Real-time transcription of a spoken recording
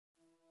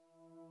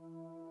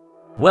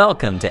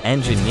Welcome to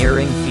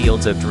Engineering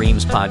Fields of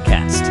Dreams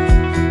podcast.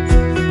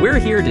 We're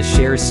here to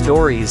share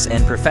stories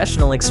and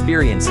professional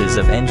experiences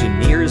of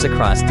engineers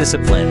across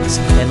disciplines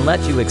and let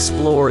you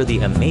explore the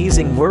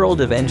amazing world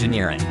of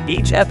engineering.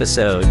 Each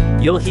episode,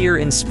 you'll hear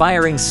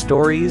inspiring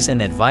stories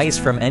and advice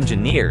from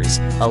engineers,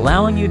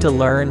 allowing you to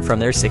learn from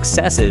their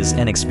successes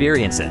and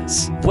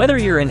experiences. Whether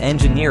you're an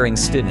engineering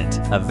student,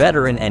 a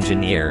veteran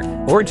engineer,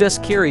 or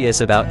just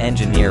curious about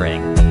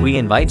engineering, we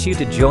invite you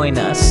to join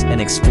us and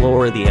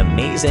explore the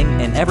amazing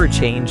and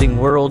ever-changing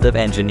world of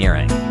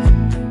engineering.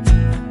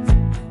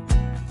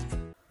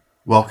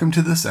 Welcome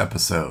to this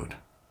episode,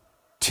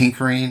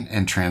 Tinkering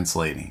and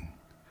Translating,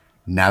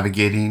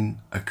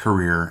 Navigating a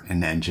Career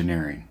in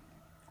Engineering,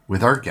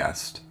 with our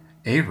guest,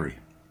 Avery.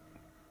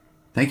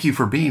 Thank you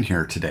for being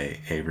here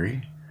today,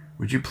 Avery.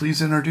 Would you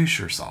please introduce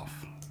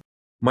yourself?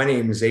 My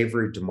name is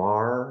Avery De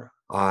Marr.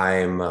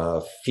 I'm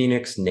a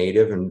Phoenix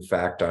native. In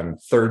fact, I'm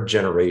third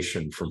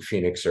generation from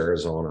Phoenix,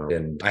 Arizona.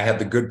 And I had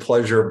the good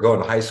pleasure of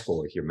going to high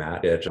school with you,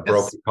 Matt, at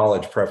Broken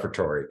College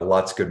Preparatory.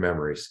 Lots of good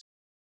memories.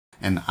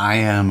 And I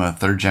am a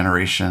third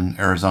generation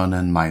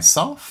Arizonan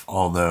myself,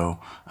 although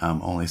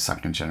I'm only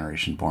second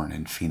generation born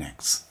in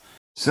Phoenix.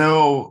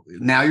 So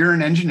now you're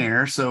an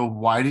engineer. So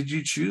why did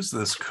you choose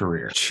this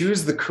career?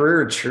 Choose the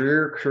career.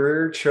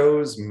 Career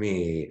chose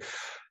me.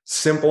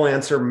 Simple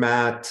answer,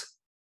 Matt.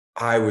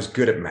 I was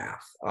good at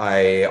math.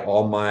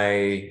 All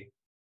my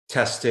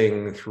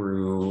testing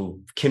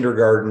through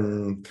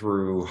kindergarten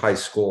through high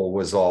school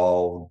was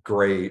all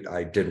great.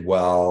 I did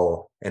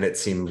well, and it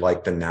seemed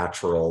like the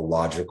natural,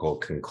 logical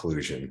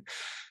conclusion.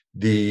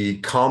 The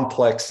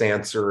complex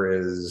answer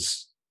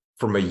is,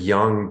 from a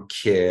young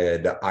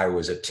kid, I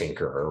was a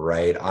tinkerer,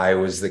 right? I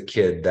was the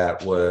kid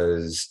that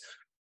was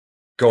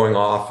going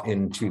off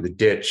into the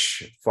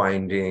ditch,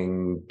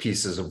 finding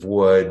pieces of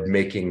wood,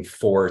 making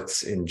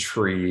forts in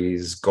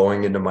trees,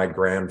 going into my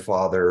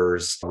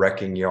grandfather's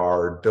wrecking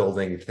yard,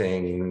 building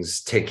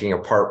things, taking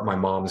apart my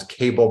mom's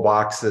cable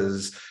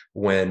boxes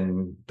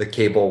when the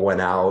cable went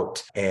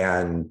out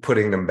and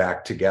putting them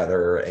back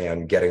together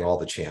and getting all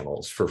the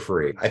channels for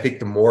free. I think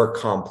the more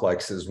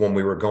complex is when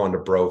we were going to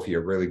Brophy, a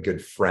really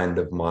good friend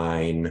of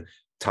mine,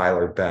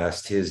 Tyler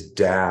Best, his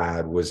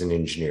dad was an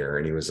engineer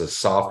and he was a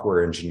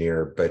software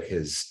engineer, but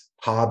his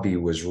hobby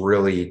was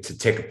really to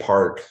take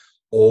apart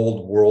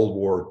old World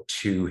War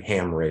II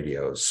ham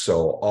radios.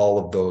 So all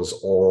of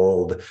those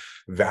old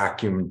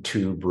vacuum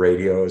tube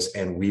radios,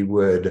 and we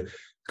would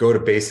go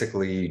to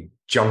basically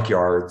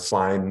junkyards,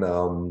 find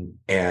them,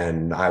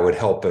 and I would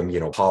help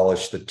him,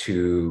 polish the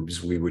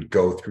tubes. We would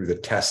go through the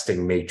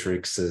testing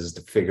matrices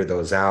to figure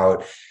those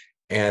out.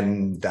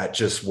 And that's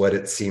just what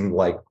it seemed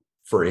like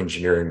for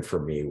engineering for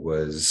me,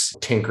 was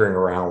tinkering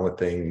around with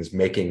things,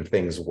 making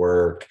things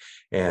work,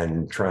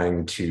 and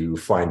trying to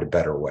find a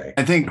better way.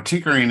 I think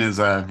tinkering is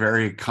a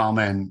very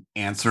common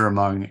answer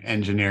among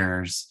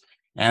engineers.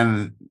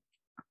 And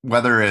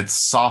whether it's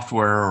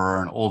software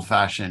or an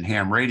old-fashioned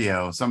ham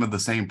radio, some of the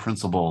same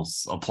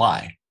principles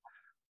apply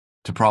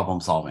to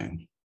problem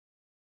solving.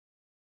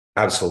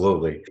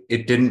 Absolutely.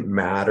 It didn't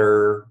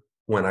matter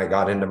when I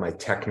got into my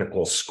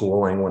technical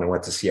schooling, when I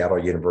went to Seattle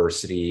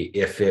University,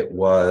 if it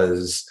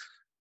was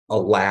a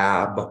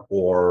lab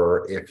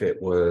or if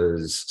it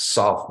was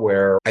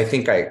software. I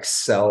think I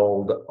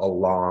excelled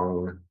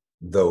along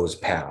those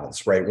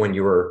paths, right? When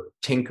you were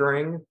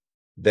tinkering,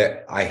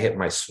 that I hit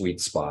my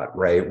sweet spot,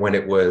 right? When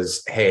it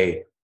was,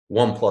 hey,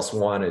 1 +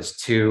 1 is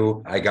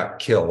 2, I got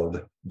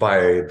killed by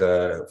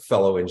the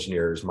fellow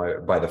engineers,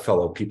 by the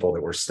fellow people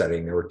that were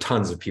studying. There were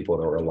tons of people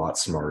that were a lot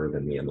smarter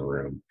than me in the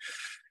room.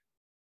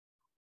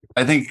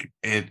 I think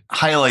it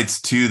highlights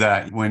too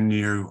that when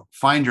you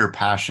find your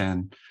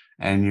passion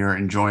and you're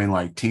enjoying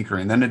like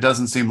tinkering, then it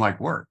doesn't seem like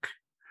work.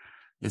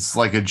 It's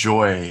like a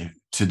joy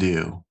to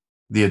do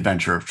the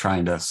adventure of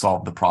trying to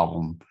solve the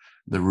problem,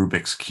 the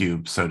Rubik's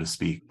Cube, so to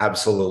speak.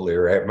 Absolutely,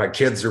 right? My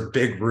kids are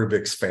big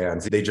Rubik's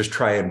fans. They just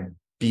try and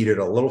beat it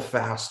a little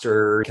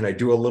faster. Can I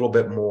do a little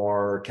bit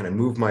more? Can I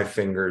move my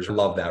fingers? I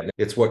love that.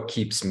 It's what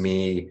keeps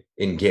me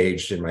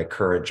engaged in my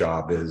current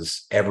job,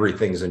 is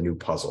everything's a new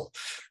puzzle,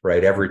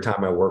 right? Every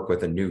time I work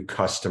with a new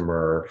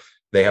customer,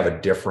 they have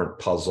a different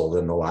puzzle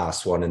than the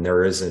last one. And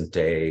there isn't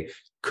a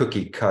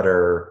cookie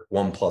cutter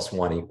 1 +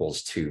 1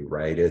 = 2,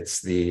 right?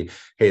 It's hey,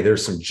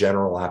 there's some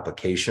general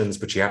applications,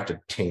 but you have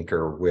to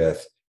tinker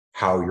with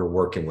how you're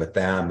working with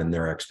them and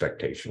their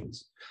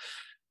expectations.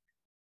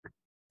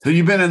 So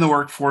you've been in the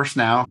workforce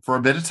now for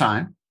a bit of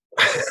time.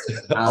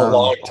 A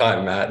long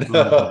time, Matt.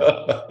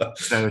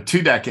 So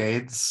 2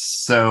 decades.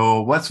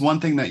 So what's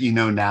one thing that you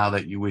know now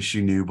that you wish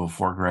you knew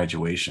before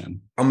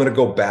graduation? I'm going to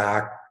go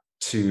back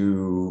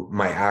to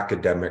my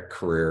academic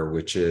career,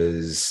 which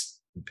is,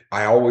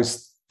 I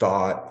always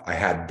thought I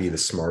had to be the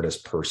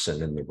smartest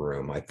person in the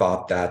room. I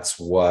thought that's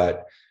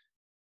what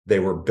they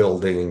were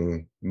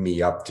building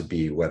me up to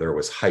be, whether it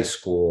was high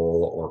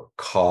school or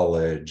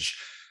college.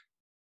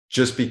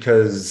 Just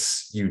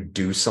because you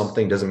do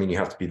something doesn't mean you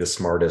have to be the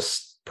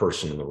smartest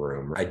person in the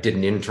room. I did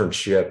an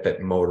internship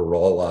at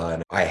Motorola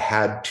and I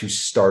had to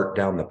start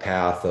down the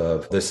path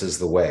of this is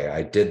the way.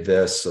 I did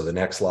this, so the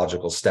next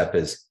logical step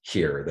is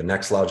here. The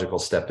next logical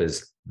step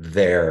is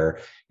there.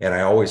 And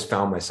I always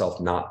found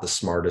myself not the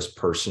smartest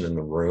person in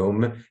the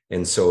room.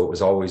 And so it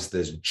was always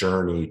this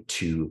journey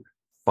to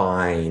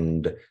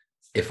find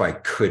if I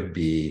could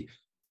be.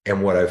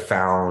 And what I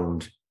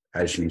found,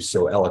 as you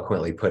so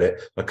eloquently put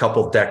it, a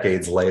couple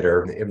decades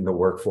later in the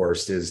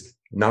workforce is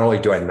not only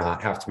do I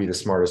not have to be the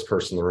smartest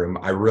person in the room,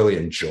 I really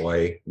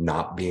enjoy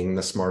not being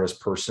the smartest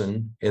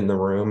person in the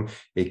room.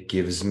 It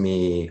gives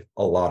me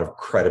a lot of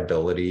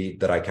credibility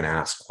that I can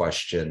ask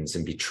questions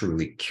and be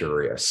truly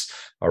curious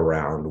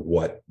around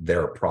what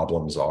their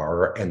problems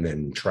are and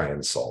then try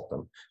and solve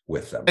them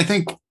with them. I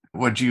think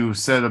what you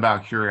said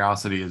about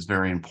curiosity is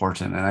very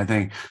important. And I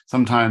think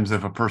sometimes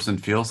if a person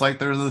feels like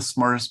they're the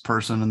smartest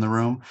person in the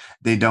room,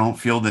 they don't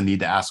feel the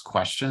need to ask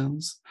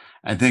questions.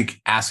 I think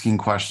asking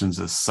questions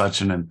is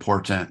such an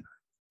important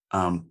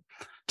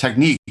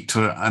technique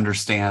to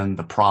understand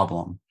the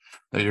problem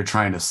that you're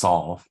trying to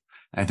solve.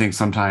 I think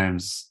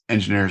sometimes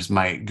engineers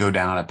might go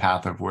down a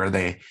path of where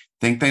they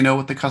think they know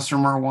what the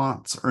customer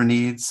wants or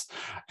needs,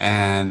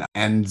 and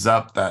ends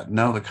up that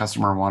no, the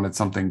customer wanted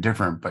something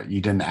different, but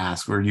you didn't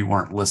ask or you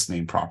weren't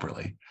listening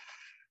properly.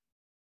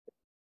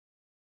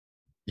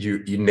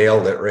 You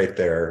nailed it right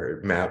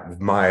there,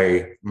 Matt.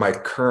 My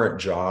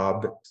current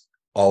job,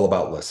 all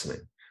about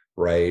listening.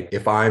 Right?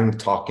 If I'm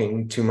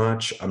talking too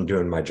much, I'm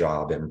doing my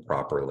job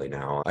improperly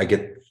now. I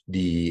get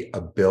the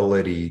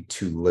ability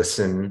to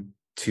listen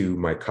to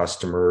my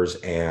customers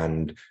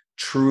and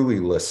truly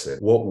listen.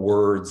 What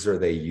words are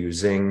they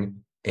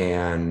using?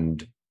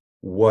 And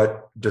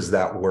what does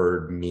that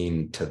word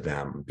mean to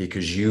them?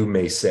 Because you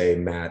may say,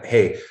 Matt,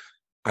 hey,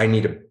 I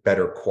need a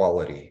better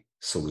quality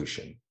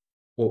solution.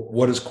 Well,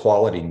 what does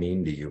quality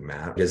mean to you,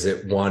 Matt? Is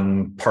it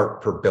 1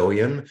 part per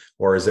billion,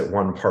 or is it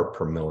 1 part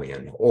per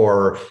million?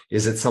 Or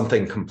is it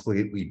something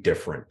completely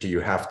different? Do you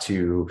have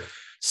to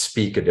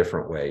speak a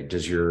different way?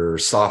 Does your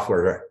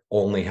software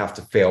only have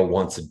to fail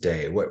once a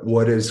day?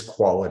 What does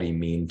quality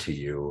mean to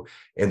you?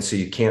 And so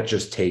you can't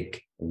just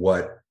take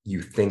what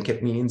you think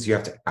it means. You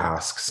have to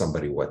ask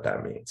somebody what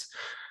that means.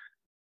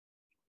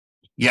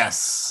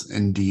 Yes,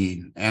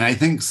 indeed. And I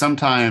think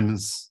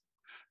sometimes,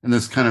 and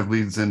this kind of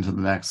leads into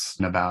the next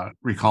about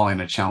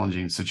recalling a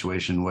challenging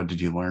situation. What did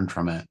you learn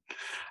from it?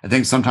 I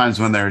think sometimes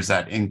when there's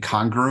that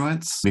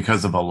incongruence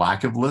because of a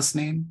lack of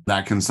listening,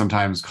 that can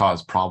sometimes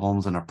cause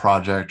problems in a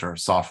project or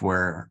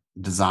software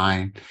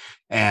design.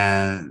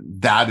 And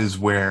that is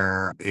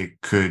where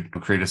it could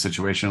create a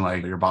situation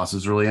like your boss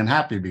is really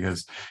unhappy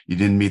because you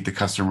didn't meet the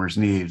customer's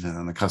needs and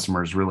then the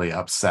customer is really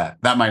upset.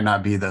 That might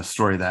not be the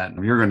story that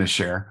you're going to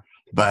share,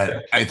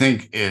 but I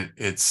think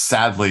it's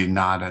sadly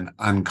not an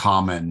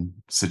uncommon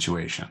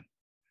situation.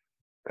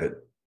 I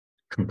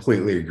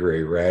completely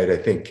agree, right? I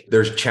think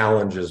there's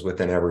challenges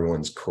within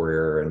everyone's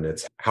career, and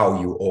it's how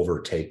you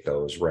overtake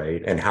those,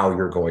 right? And how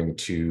you're going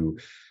to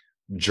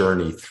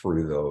journey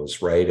through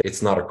those, right?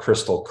 It's not a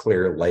crystal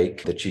clear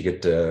lake that you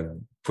get to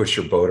push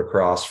your boat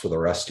across for the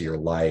rest of your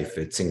life.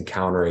 It's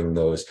encountering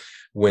those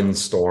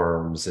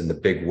windstorms and the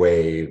big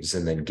waves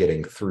and then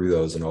getting through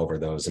those and over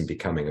those and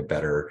becoming a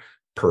better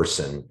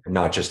person,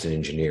 not just an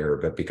engineer,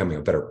 but becoming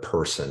a better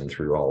person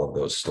through all of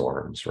those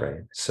storms,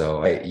 right?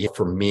 So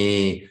for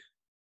me,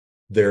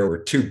 there were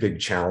 2 big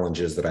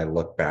challenges that I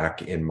look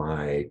back in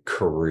my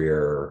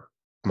career.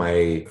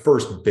 My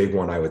first big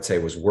one, I would say,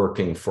 was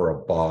working for a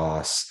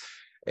boss.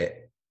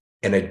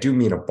 And I do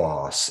mean a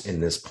boss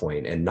in this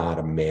point and not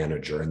a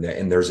manager.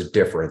 And there's a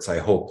difference. I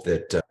hope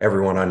that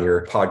everyone on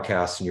your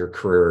podcast and your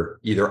career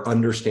either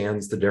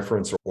understands the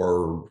difference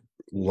or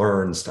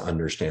learns to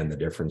understand the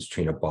difference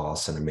between a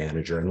boss and a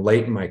manager. And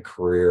late in my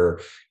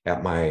career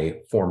at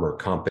my former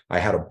company, I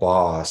had a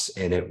boss,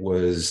 and it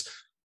was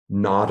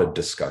not a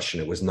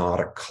discussion. It was not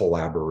a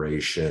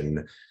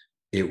collaboration.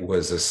 It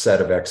was a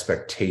set of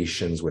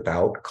expectations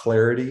without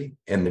clarity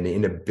and an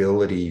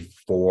inability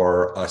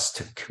for us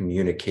to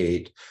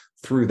communicate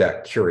through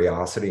that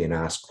curiosity and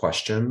ask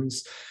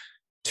questions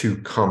to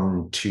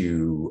come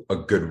to a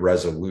good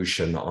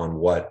resolution on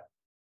what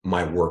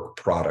my work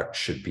product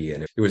should be.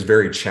 And it was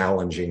very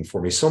challenging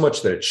for me, so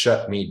much that it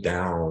shut me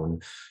down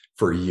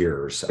for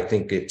years. I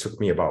think it took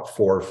me about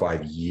 4 or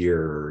 5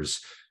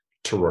 years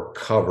to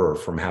recover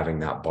from having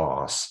that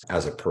boss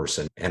as a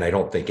person. And I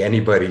don't think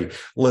anybody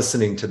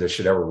listening to this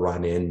should ever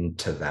run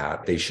into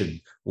that. They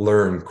should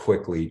learn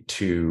quickly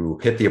to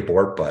hit the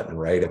abort button,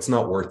 right? It's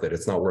not worth it.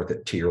 It's not worth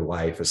it to your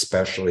life,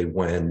 especially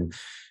when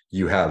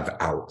you have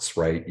outs,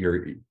 right?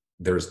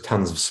 There's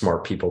tons of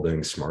smart people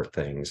doing smart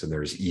things, and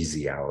there's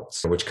easy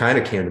outs, which kind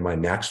of came to my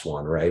next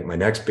one, right? My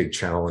next big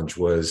challenge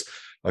was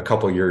a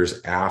couple of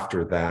years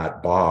after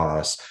that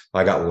boss,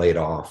 I got laid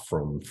off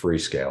from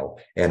Freescale.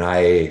 And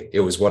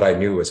it was what I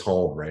knew was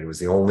home, right? It was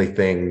the only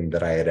thing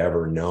that I had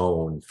ever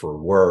known for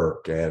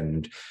work.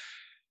 And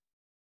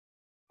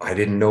I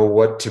didn't know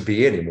what to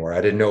be anymore.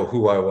 I didn't know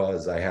who I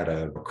was. I had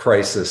a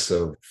crisis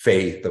of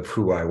faith of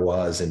who I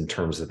was in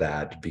terms of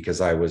that,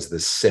 because I was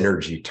this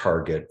synergy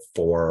target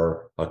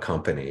for a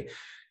company.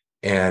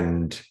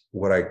 And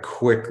what I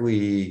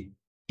quickly,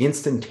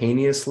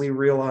 instantaneously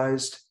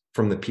realized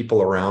from the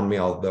people around me,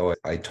 although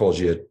I told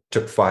you it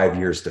took 5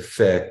 years to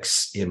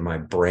fix in my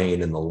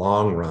brain in the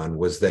long run,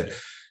 was that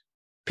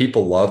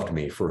people loved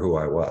me for who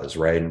I was,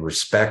 right? And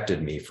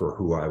respected me for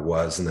who I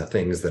was and the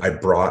things that I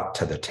brought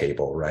to the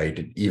table,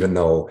 right? Even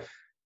though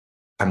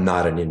I'm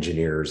not an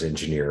engineer's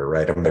engineer,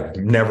 right? I'm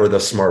never the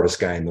smartest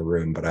guy in the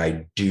room, but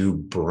I do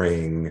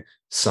bring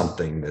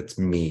something that's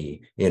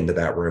me into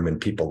that room,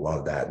 and people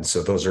love that. And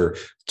so those are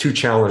two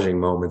challenging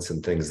moments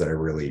and things that I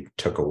really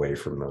took away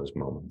from those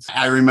moments.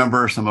 I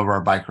remember some of our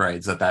bike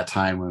rides at that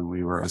time when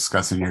we were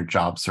discussing your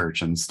job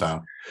search and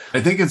stuff. I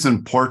think it's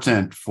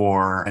important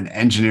for an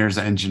engineer's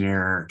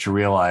engineer to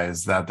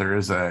realize that there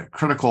is a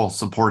critical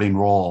supporting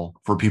role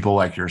for people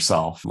like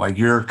yourself. Like,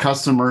 you're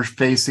customer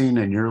facing,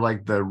 and you're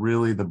like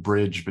really the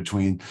bridge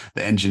between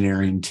the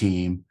engineering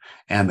team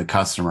and the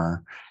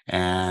customer.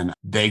 And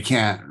they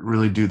can't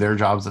really do their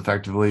jobs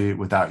effectively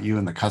without you,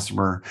 and the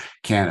customer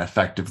can't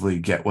effectively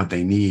get what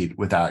they need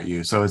without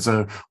you. So it's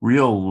a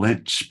real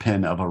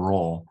linchpin of a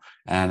role,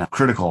 and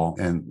critical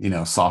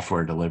in,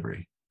 software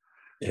delivery.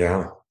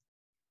 Yeah.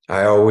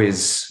 I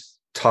always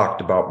talked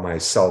about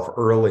myself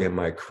early in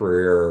my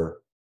career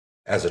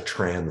as a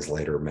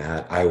translator,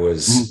 Matt. I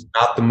was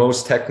not the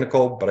most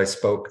technical, but I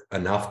spoke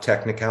enough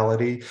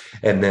technicality.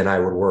 And then I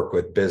would work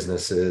with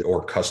businesses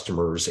or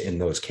customers in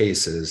those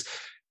cases,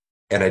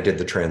 and I did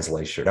the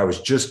translation. I was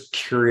just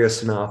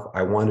curious enough.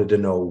 I wanted to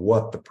know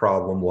what the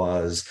problem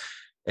was,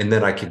 and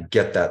then I could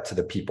get that to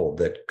the people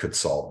that could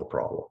solve the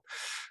problem,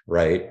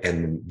 right?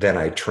 And then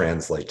I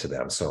translate to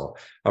them. So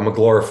I'm a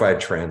glorified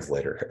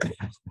translator.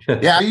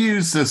 Yeah, I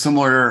used a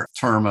similar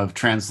term of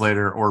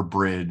translator or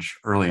bridge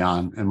early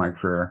on in my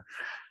career,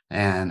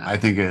 and I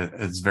think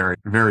it's very,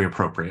 very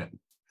appropriate.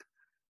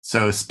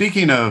 So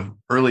speaking of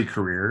early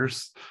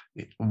careers,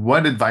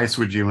 what advice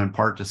would you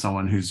impart to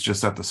someone who's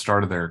just at the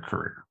start of their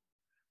career?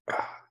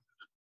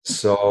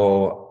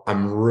 So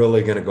I'm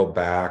really going to go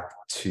back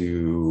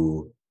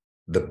to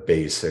the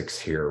basics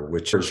here,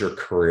 which is your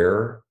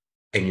career.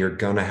 And you're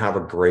going to have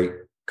a great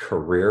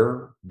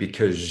career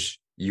because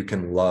you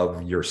can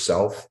love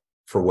yourself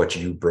for what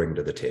you bring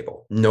to the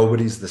table.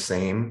 Nobody's the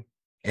same.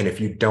 And if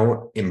you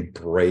don't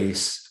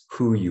embrace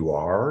who you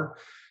are,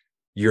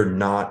 you're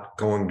not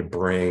going to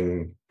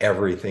bring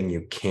everything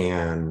you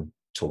can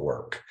to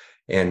work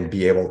and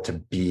be able to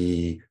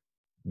be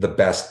the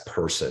best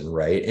person,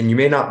 right? And you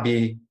may not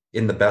be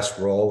in the best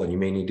role, and you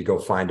may need to go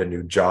find a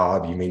new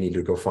job. You may need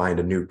to go find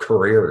a new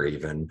career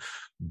even,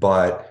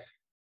 but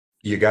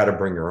you got to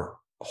bring your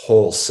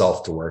whole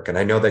self to work. And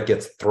I know that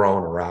gets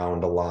thrown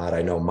around a lot.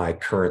 I know my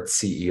current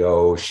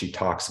CEO, she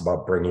talks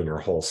about bringing your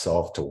whole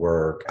self to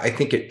work. I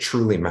think it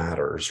truly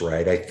matters,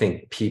 right? I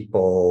think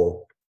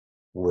people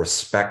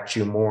respect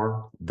you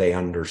more. They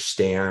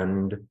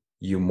understand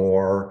you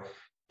more,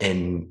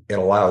 and it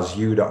allows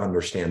you to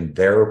understand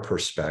their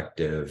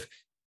perspective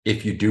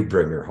if you do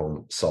bring your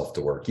whole self to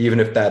work, even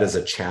if that is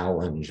a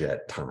challenge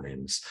at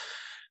times.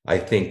 I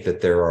think that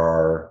there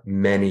are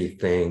many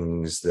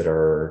things that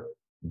are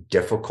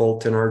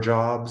difficult in our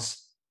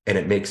jobs, and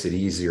it makes it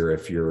easier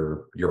if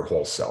you're your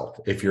whole self,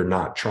 if you're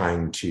not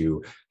trying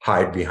to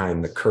hide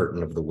behind the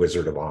curtain of the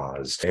Wizard of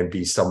Oz and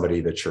be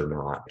somebody that you're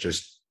not.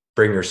 Just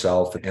bring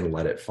yourself and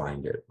let it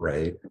find it,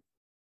 right?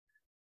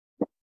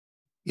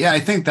 Yeah,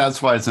 I think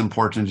that's why it's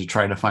important to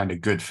try to find a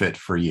good fit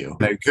for you.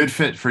 A good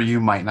fit for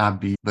you might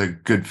not be the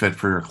good fit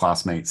for your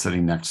classmate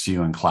sitting next to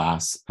you in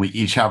class. We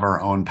each have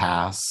our own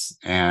paths.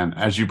 And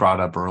as you brought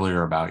up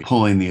earlier about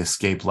pulling the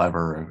escape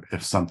lever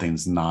if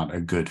something's not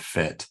a good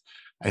fit,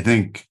 I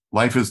think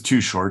life is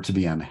too short to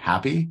be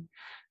unhappy.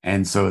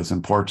 And so it's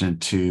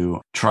important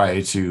to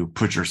try to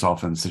put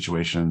yourself in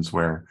situations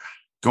where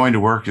going to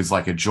work is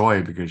like a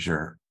joy because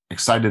you're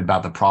excited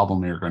about the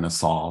problem you're going to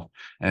solve.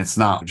 And it's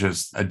not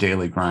just a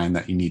daily grind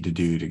that you need to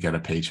do to get a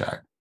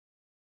paycheck.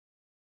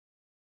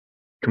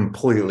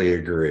 Completely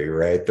agree,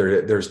 right?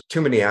 There's too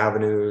many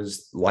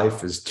avenues.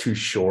 Life is too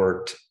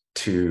short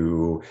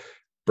to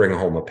bring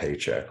home a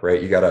paycheck,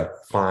 right? You got to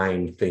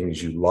find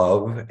things you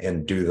love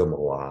and do them a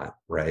lot,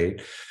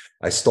 right?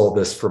 I stole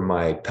this from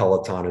my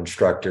Peloton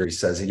instructor. He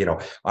says,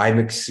 I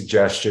make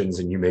suggestions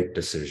and you make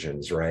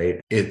decisions, right?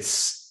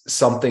 It's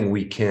something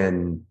we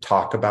can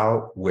talk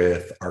about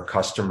with our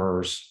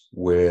customers,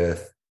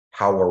 with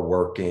how we're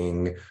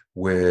working,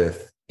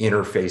 with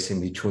interfacing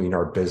between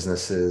our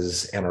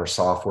businesses and our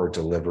software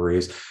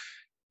deliveries.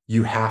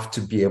 You have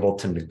to be able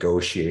to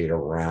negotiate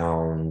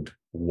around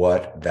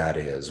what that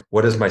is.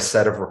 What is my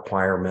set of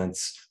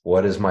requirements?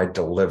 What is my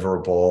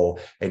deliverable?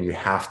 And you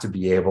have to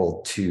be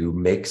able to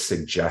make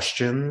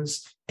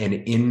suggestions and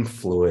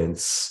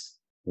influence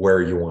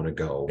where you want to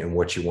go and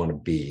what you want to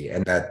be.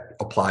 And that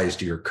applies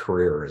to your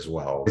career as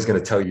well. He's going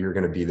to tell you you're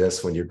going to be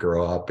this when you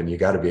grow up, and you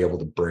got to be able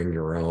to bring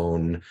your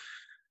own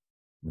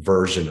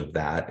version of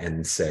that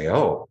and say,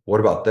 oh, what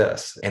about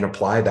this? And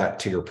apply that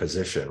to your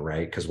position,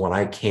 right? Because when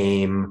I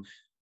came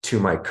to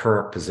my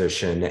current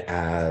position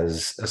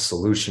as a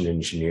solution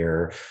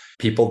engineer,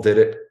 people did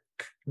it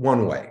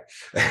one way.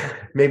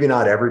 Maybe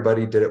not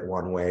everybody did it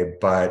one way,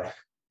 but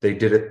they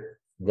did it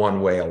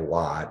one way a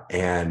lot.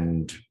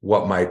 And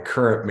what my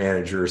current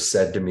manager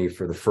said to me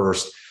for the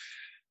first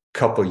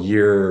couple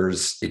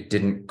years, it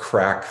didn't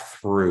crack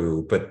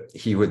through, but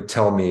he would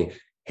tell me,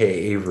 hey,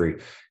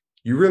 Avery,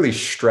 you really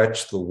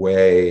stretch the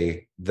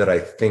way that I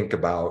think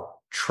about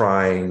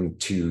trying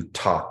to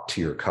talk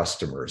to your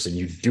customers, and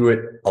you do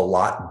it a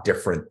lot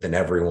different than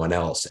everyone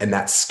else. And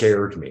that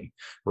scared me,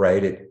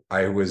 right?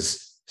 I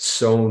was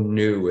so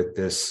new at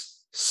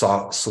this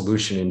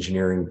solution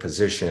engineering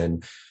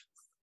position.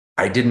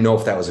 I didn't know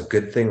if that was a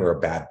good thing or a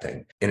bad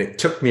thing. And it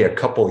took me a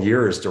couple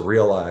years to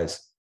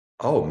realize,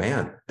 oh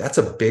man, that's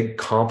a big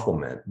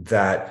compliment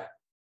that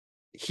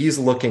he's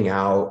looking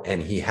out,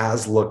 and he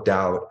has looked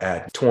out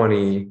at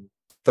 20,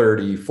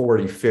 30,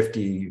 40,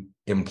 50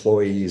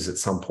 employees at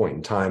some point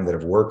in time that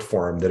have worked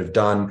for him, that have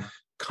done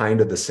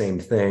kind of the same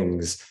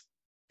things.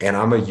 And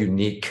I'm a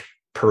unique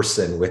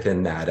person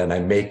within that, and I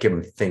make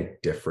him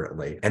think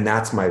differently. And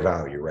that's my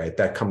value, right?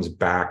 That comes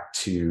back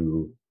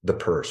to the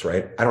purse,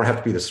 right? I don't have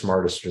to be the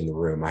smartest in the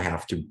room. I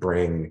have to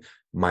bring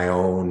my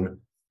own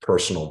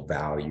personal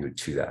value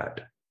to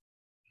that.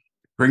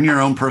 Bring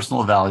your own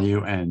personal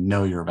value and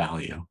know your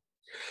value.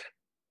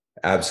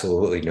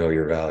 Absolutely know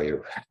your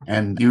value.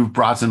 And you've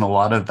brought in a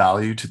lot of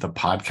value to the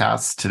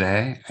podcast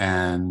today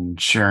and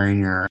sharing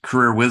your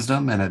career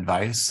wisdom and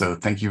advice. So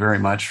thank you very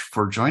much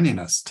for joining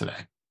us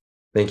today.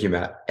 Thank you,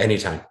 Matt.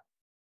 Anytime.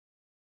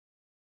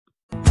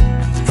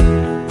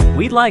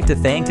 We'd like to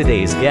thank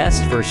today's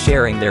guest for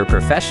sharing their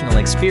professional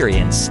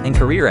experience and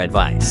career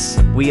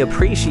advice. We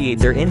appreciate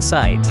their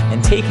insight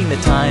and taking the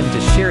time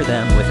to share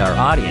them with our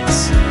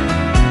audience.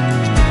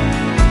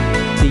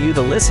 To you,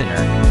 the listener,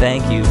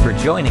 thank you for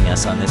joining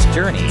us on this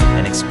journey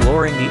and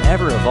exploring the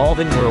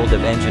ever-evolving world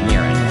of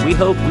engineering. We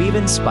hope we've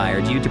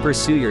inspired you to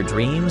pursue your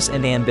dreams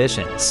and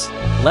ambitions.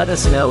 Let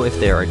us know if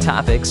there are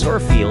topics or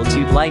fields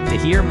you'd like to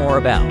hear more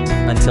about.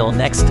 Until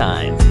next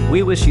time,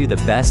 we wish you the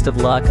best of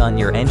luck on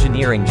your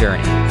engineering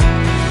journey.